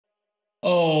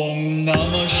Om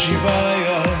Namah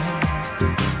Shivaya,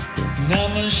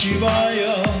 Namah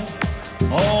Shivaya,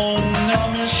 Om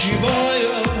Namah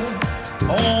Shivaya,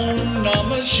 Om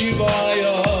Namah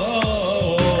Shivaya,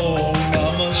 Om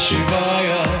Namah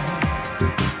Shivaya,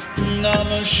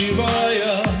 Namah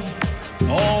Shivaya,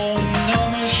 Om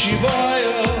Namah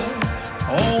Shivaya,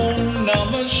 Om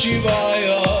Namah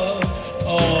Shivaya,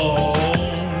 Om.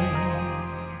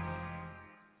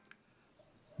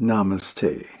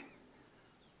 Namaste.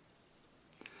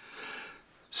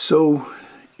 So,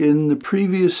 in the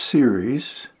previous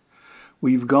series,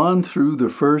 we've gone through the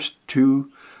first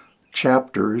two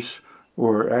chapters,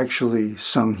 or actually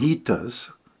samhitas,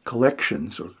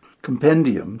 collections or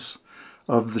compendiums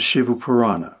of the Śiva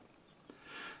Purāṇa,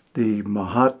 the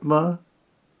Mahatma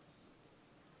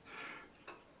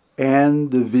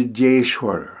and the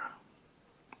Vidyeśvara.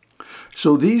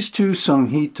 So these two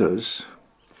samhitas,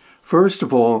 first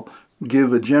of all,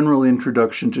 give a general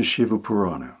introduction to Śiva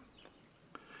Purāṇa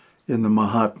in the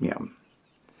Mahatmyam.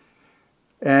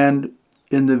 And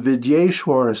in the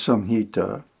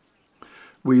Vidyeśvara-saṁhitā,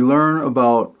 we learn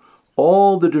about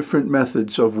all the different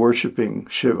methods of worshiping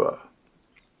Shiva.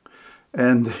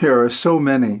 And there are so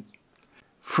many,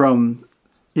 from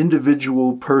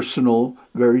individual, personal,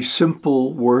 very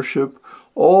simple worship,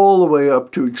 all the way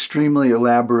up to extremely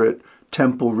elaborate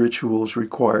temple rituals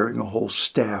requiring a whole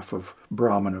staff of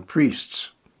Brahmana priests.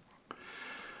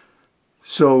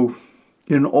 So,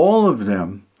 in all of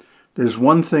them, there's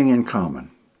one thing in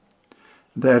common.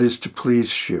 That is to please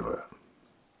Shiva.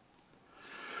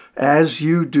 As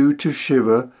you do to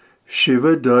Shiva,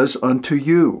 Shiva does unto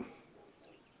you.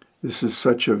 This is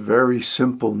such a very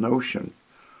simple notion,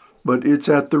 but it's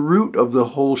at the root of the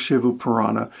whole Śiva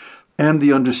Purāṇa and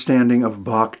the understanding of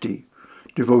bhakti,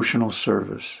 devotional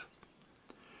service,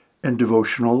 and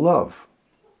devotional love.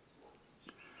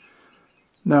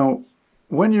 Now,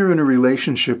 when you're in a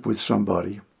relationship with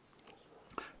somebody,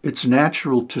 it's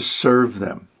natural to serve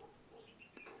them.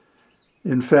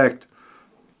 In fact,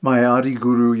 my Adi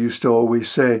Guru used to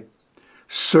always say,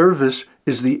 service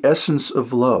is the essence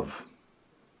of love.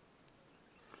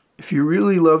 If you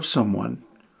really love someone,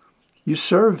 you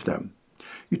serve them.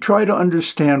 You try to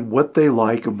understand what they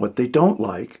like and what they don't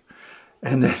like,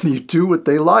 and then you do what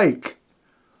they like.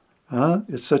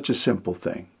 It's such a simple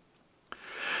thing.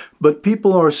 But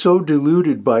people are so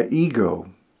deluded by ego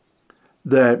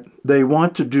that they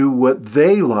want to do what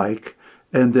they like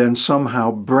and then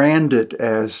somehow brand it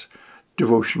as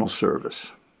devotional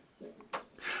service.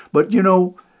 But you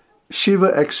know,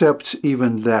 Shiva accepts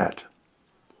even that.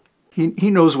 He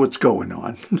knows what's going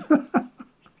on.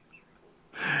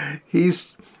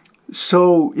 He's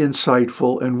so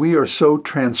insightful and we are so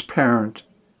transparent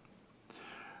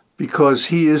because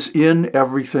he is in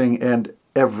everything and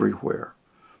everywhere.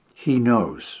 He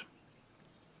knows.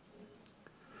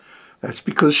 That's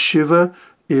because Shiva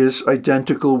is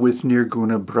identical with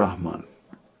Nirguna Brahman.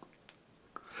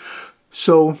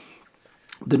 So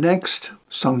the next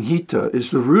Samhita is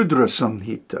the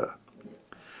Rudra-saṁhitā.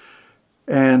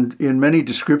 And in many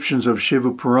descriptions of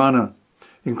Śiva Purāṇa,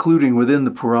 including within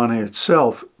the Purāṇa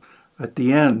itself, at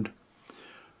the end,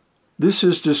 this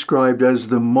is described as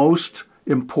the most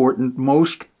important,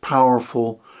 most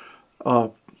powerful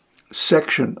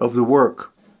section of the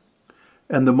work,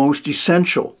 and the most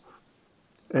essential.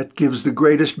 It gives the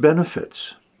greatest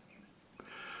benefits.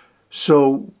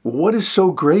 So what is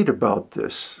so great about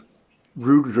this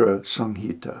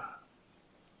Rudra-saṁhitā?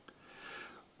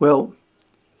 Well,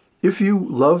 if you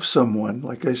love someone,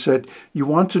 like I said, you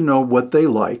want to know what they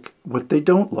like, what they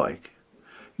don't like.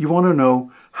 You want to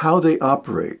know how they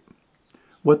operate,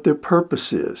 what their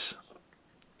purpose is,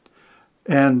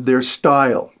 and their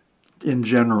style in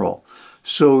general,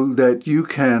 so that you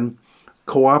can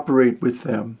cooperate with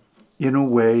them in a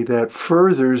way that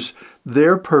furthers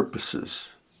their purposes.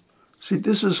 See,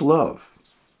 this is love.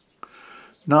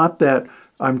 Not that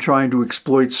I'm trying to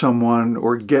exploit someone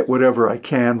or get whatever I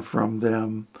can from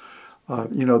them.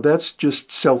 That's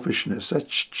just selfishness. That's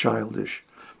childish,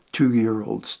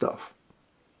 2-year-old stuff.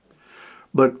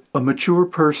 But a mature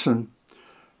person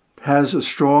has a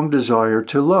strong desire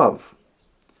to love.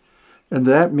 And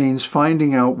that means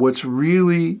finding out what's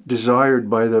really desired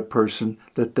by that person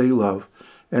that they love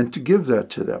and to give that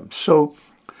to them. So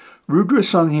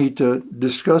Rudra-saṁhitā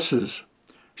discusses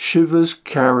Shiva's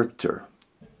character,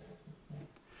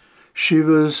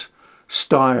 Shiva's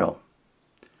style,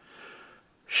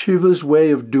 Shiva's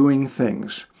way of doing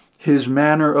things, his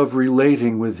manner of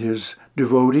relating with his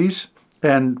devotees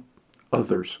and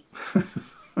others.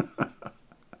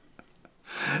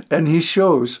 And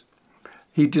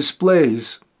he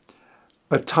displays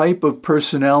a type of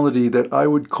personality that I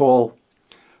would call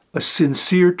a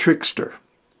sincere trickster.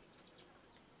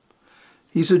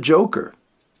 He's a joker.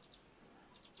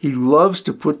 He loves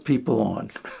to put people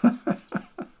on.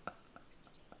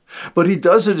 But he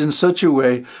does it in such a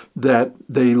way that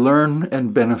they learn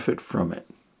and benefit from it.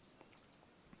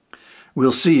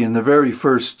 We'll see in the very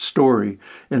first story,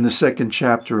 in the second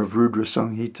chapter of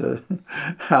Rudra-saṁhitā,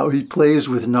 how he plays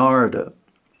with Narada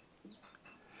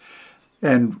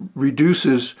and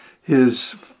reduces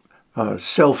his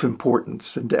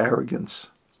self-importance and arrogance.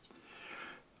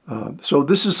 So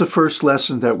this is the first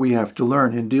lesson that we have to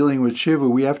learn. In dealing with Shiva,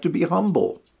 we have to be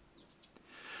humble.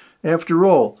 After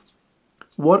all,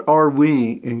 what are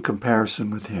we in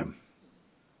comparison with him?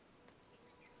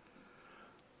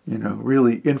 You know,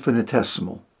 really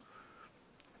infinitesimal.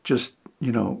 Just,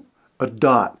 you know, a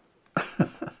dot,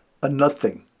 a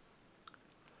nothing.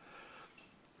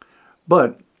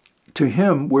 But to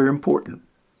him, we're important.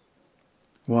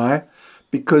 Why?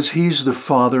 Because he's the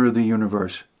father of the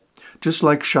universe. Just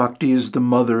like Shakti is the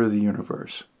mother of the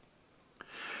universe.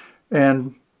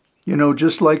 And, you know,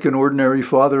 just like an ordinary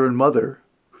father and mother,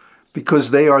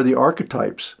 because they are the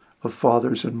archetypes of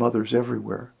fathers and mothers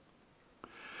everywhere.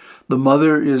 The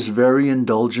mother is very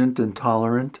indulgent and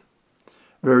tolerant,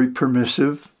 very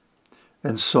permissive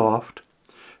and soft,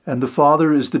 and the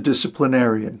father is the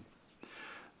disciplinarian.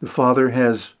 The father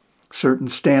has certain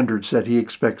standards that he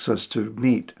expects us to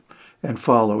meet and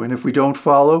follow, and if we don't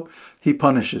follow, he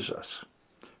punishes us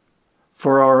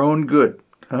for our own good.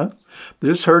 Huh?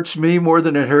 This hurts me more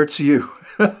than it hurts you.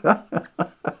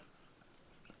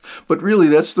 But really,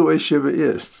 that's the way Shiva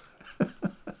is.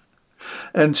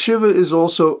 And Shiva is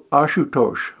also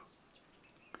Ashutosh.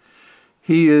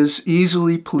 He is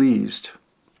easily pleased,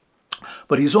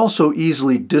 but he's also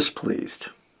easily displeased.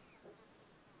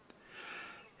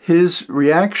 His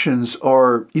reactions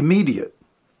are immediate.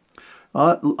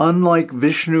 Unlike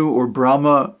Vishnu or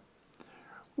Brahma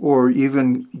or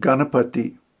even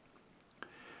Ganapati,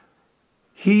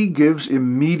 he gives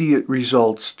immediate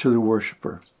results to the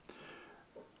worshipper.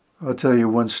 I'll tell you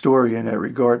one story in that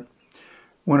regard.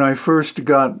 When I first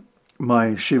got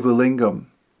my Shiva Lingam,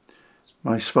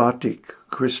 my Sphatic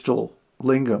crystal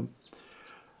lingam,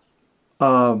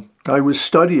 I was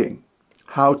studying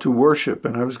how to worship,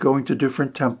 and I was going to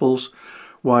different temples,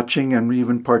 watching and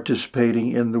even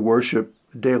participating in the worship,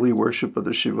 daily worship of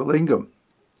the Shiva Lingam.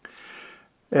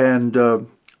 And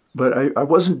but I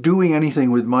wasn't doing anything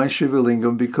with my Shiva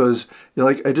Lingam because,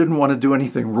 like, I didn't want to do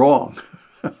anything wrong,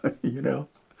 you know.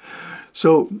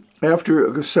 So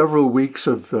after several weeks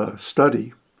of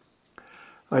study,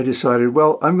 I decided,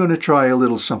 well, I'm going to try a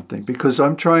little something because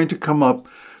I'm trying to come up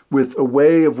with a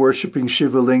way of worshiping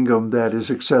Shiva Lingam that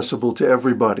is accessible to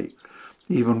everybody,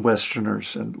 even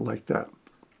Westerners and like that.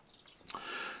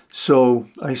 So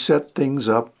I set things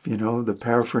up, you know, the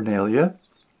paraphernalia,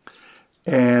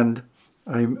 and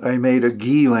I made a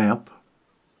ghee lamp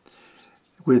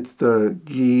with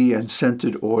ghee and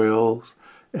scented oil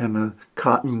and a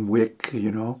cotton wick, you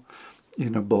know,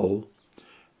 in a bowl.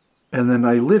 And then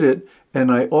I lit it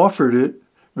and I offered it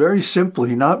very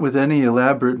simply, not with any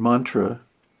elaborate mantra,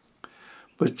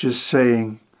 but just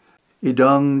saying,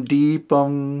 Idang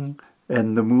Deepam,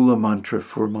 and the Mula mantra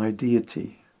for my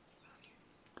deity.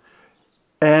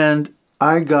 And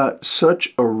I got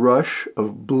such a rush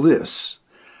of bliss.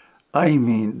 I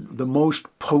mean, the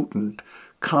most potent,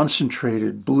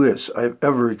 concentrated bliss I've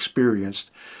ever experienced.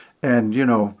 And, you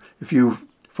know, if you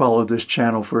follow this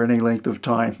channel for any length of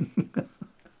time,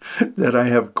 that I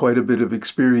have quite a bit of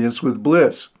experience with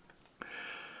bliss.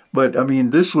 But, I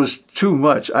mean, this was too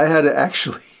much. I had to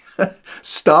actually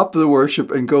stop the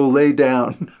worship and go lay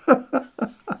down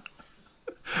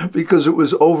because it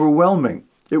was overwhelming.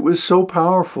 It was so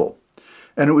powerful.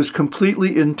 And it was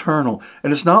completely internal.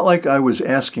 And it's not like I was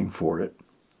asking for it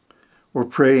or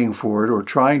praying for it or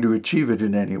trying to achieve it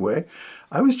in any way.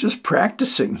 I was just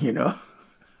practicing, you know.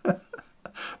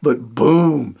 But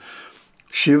boom,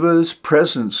 Shiva's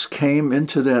presence came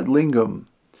into that lingam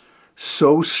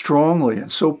so strongly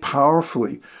and so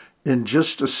powerfully in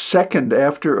just a second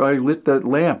after I lit that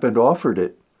lamp and offered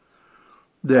it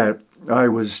that I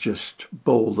was just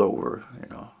bowled over, you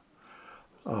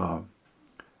know.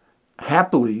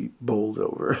 Happily bowled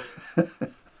over.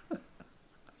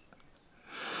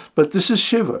 But this is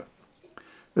Shiva.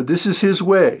 This is his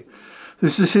way.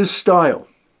 This is his style.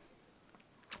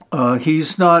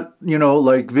 He's not, you know,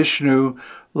 like Vishnu,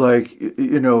 like,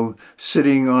 you know,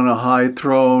 sitting on a high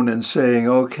throne and saying,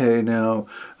 okay, now,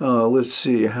 let's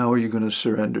see, how are you going to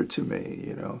surrender to me,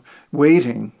 you know,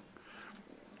 waiting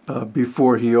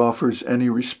before he offers any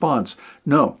response.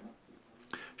 No.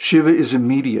 Shiva is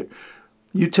immediate.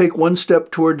 You take one step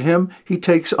toward him, he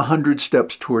takes 100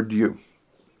 steps toward you.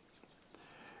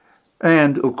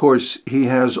 And, of course, he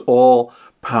has all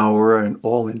power and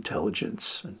all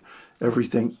intelligence and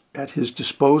everything at his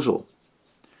disposal.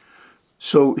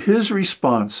 So his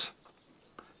response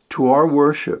to our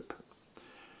worship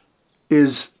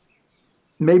is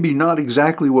maybe not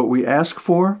exactly what we ask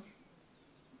for,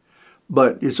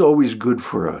 but it's always good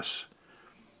for us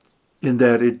in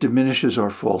that it diminishes our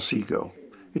false ego.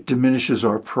 It diminishes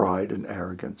our pride and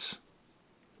arrogance.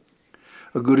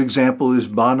 A good example is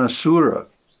Banasura.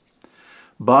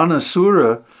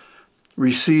 Banasura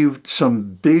received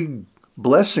some big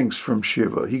blessings from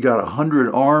Shiva. He got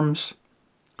 100 arms,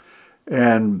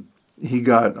 and he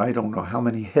got, I don't know how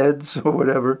many heads or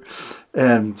whatever,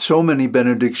 and so many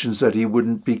benedictions that he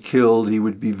wouldn't be killed, he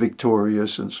would be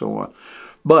victorious, and so on.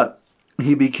 But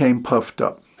he became puffed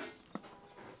up.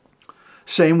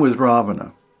 Same with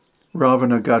Ravana.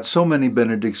 Ravana got so many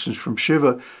benedictions from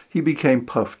Shiva, he became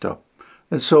puffed up.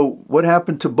 And so what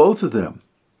happened to both of them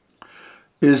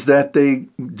is that they,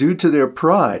 due to their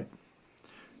pride,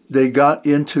 they got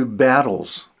into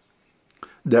battles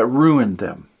that ruined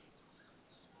them.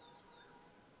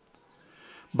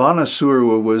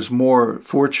 Banasura was more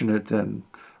fortunate than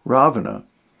Ravana.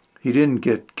 He didn't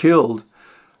get killed.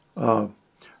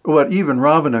 But even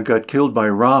Ravana got killed by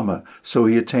Rama, so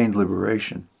he attained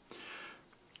liberation.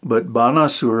 But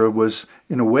Banasura was,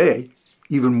 in a way,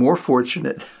 even more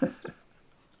fortunate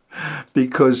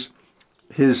because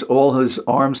all his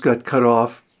arms got cut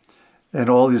off and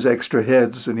all his extra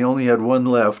heads, and he only had one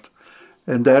left.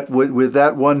 And with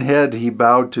that one head, he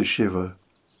bowed to Shiva,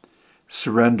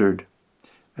 surrendered,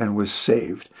 and was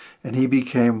saved. And he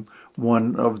became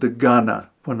one of the Gana,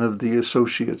 one of the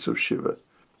associates of Shiva.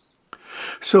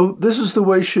 So this is the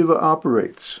way Shiva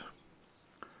operates.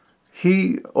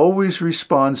 He always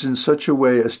responds in such a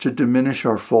way as to diminish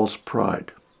our false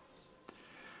pride.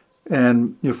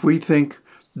 And if we think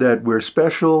that we're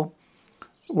special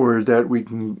or that we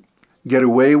can get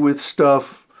away with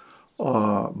stuff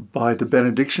by the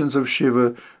benedictions of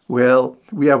Shiva, well,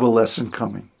 we have a lesson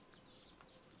coming.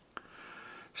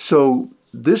 So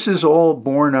this is all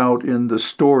borne out in the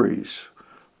stories,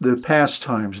 the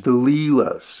pastimes, the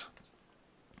līlās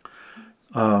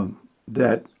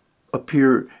that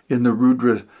appear in the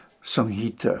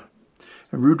Rudra-saṁhitā.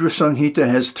 And Rudra-saṁhitā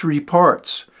has 3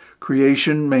 parts: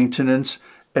 creation, maintenance,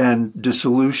 and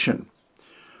dissolution.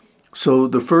 So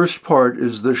the first part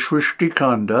is the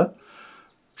Sṛṣṭikhaṇḍa.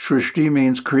 Sṛṣṭi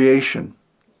means creation.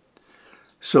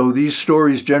 So these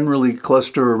stories generally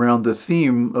cluster around the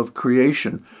theme of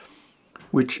creation,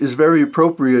 which is very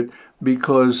appropriate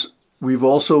because we've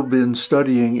also been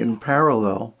studying in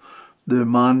parallel the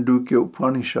Mandukya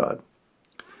Upanishad.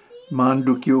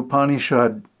 Mandukya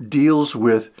Upanishad deals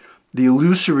with the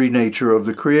illusory nature of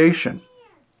the creation.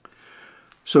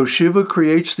 So Shiva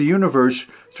creates the universe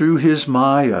through his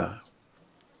Maya.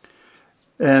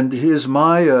 And his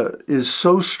Maya is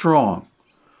so strong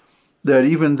that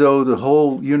even though the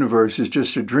whole universe is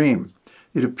just a dream,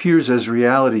 it appears as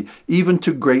reality, even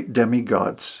to great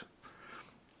demigods,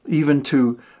 even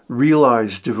to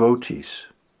realized devotees.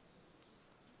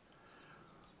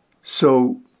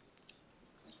 So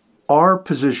our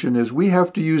position is we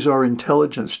have to use our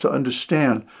intelligence to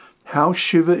understand how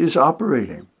Shiva is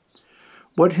operating,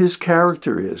 what his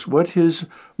character is, what his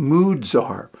moods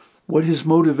are, what his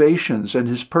motivations and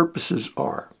his purposes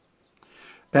are.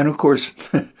 And of course,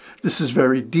 this is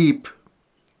very deep,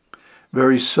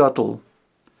 very subtle,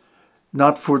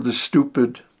 not for the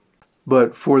stupid,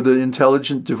 but for the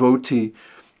intelligent devotee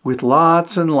with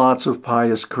lots and lots of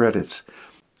pious credits.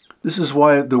 This is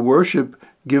why the worship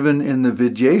given in the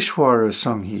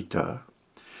Vidyeśvara-saṁhitā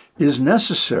is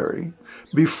necessary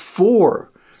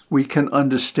before we can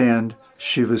understand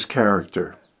Shiva's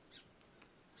character.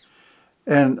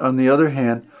 And on the other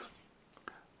hand,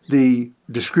 the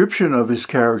description of his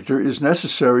character is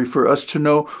necessary for us to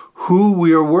know who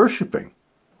we are worshiping.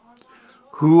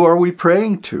 Who are we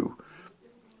praying to?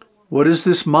 What does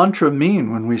this mantra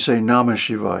mean when we say Namah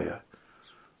Shivaya?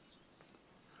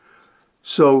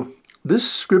 So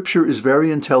this scripture is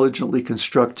very intelligently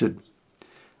constructed,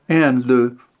 and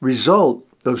the result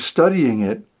of studying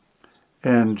it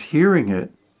and hearing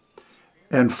it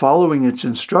and following its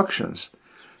instructions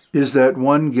is that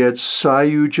one gets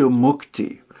Sayuja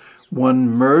Mukti. One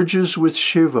merges with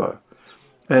Shiva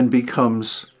and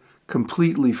becomes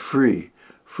completely free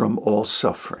from all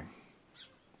suffering.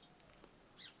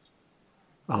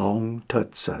 Aum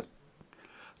Tat Sat.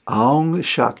 Aum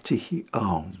Shakti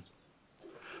Aum.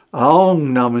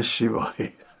 Aum Namah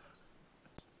Shivaya.